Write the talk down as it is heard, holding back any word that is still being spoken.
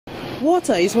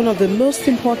Water is one of the most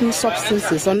important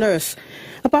substances on earth.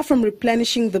 Apart from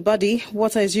replenishing the body,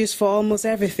 water is used for almost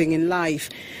everything in life.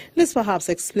 This perhaps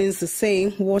explains the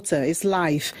saying, water is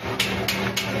life.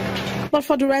 But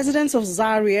for the residents of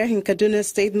Zaria in Kaduna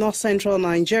State, north-central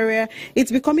Nigeria,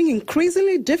 it's becoming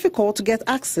increasingly difficult to get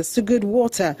access to good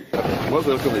water.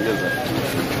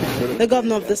 The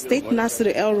governor of the state,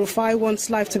 El-Rufai, wants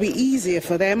life to be easier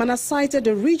for them and has cited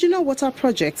a regional water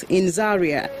project in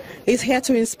Zaria. He's here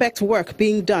to inspect work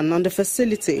being done on the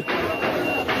facility.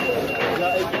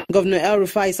 Governor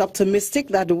El-Rufai is optimistic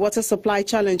that the water supply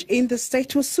challenge in the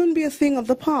state will soon be a thing of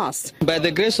the past. By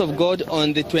the grace of God,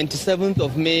 on the 27th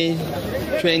of May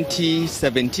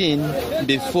 2017,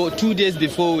 2 days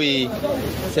before we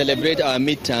celebrate our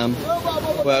midterm,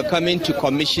 we are coming to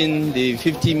commission the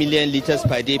 50 million litres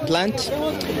per day plant,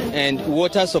 and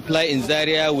water supply in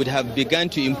Zaria would have begun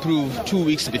to improve 2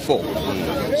 weeks before.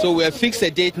 So we have fixed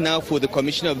a date now for the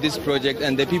commission of this project,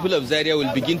 and the people of Zaria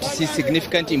will begin to see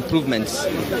significant improvements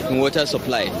in water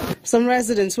supply. Some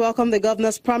residents welcome the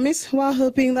governor's promise while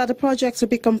hoping that the project will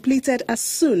be completed as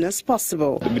soon as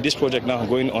possible. With this project now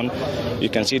going on, you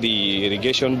can see the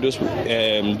irrigation, those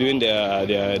doing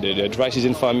the dry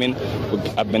season farming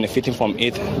are benefiting from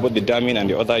it, both the damming and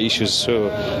the other issues.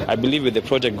 So I believe with the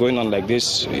project going on like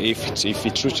this, if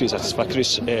it reaches a satisfactory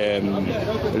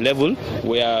level,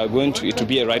 we are going to, it will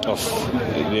be a write-off.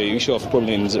 The issue of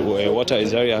problems water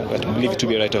is area, but I believe it to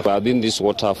be a write-off. We are doing this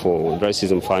water for dry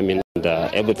season farming, and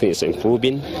everything is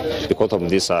improving because of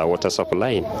this water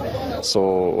supply.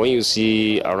 So when you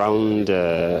see around,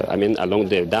 along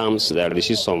the dams, there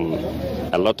is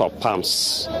a lot of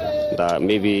pumps that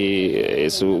maybe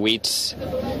is wheat,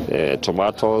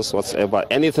 tomatoes, whatever,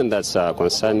 anything that's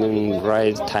concerning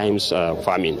right times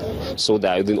farming. So they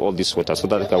are doing all this water. So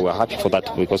that we're happy for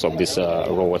that because of this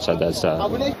raw water.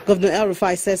 Governor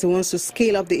El-Rufai says he wants to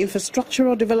scale up the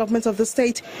infrastructural development of the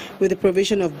state with the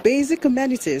provision of basic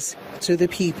amenities to the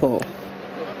people.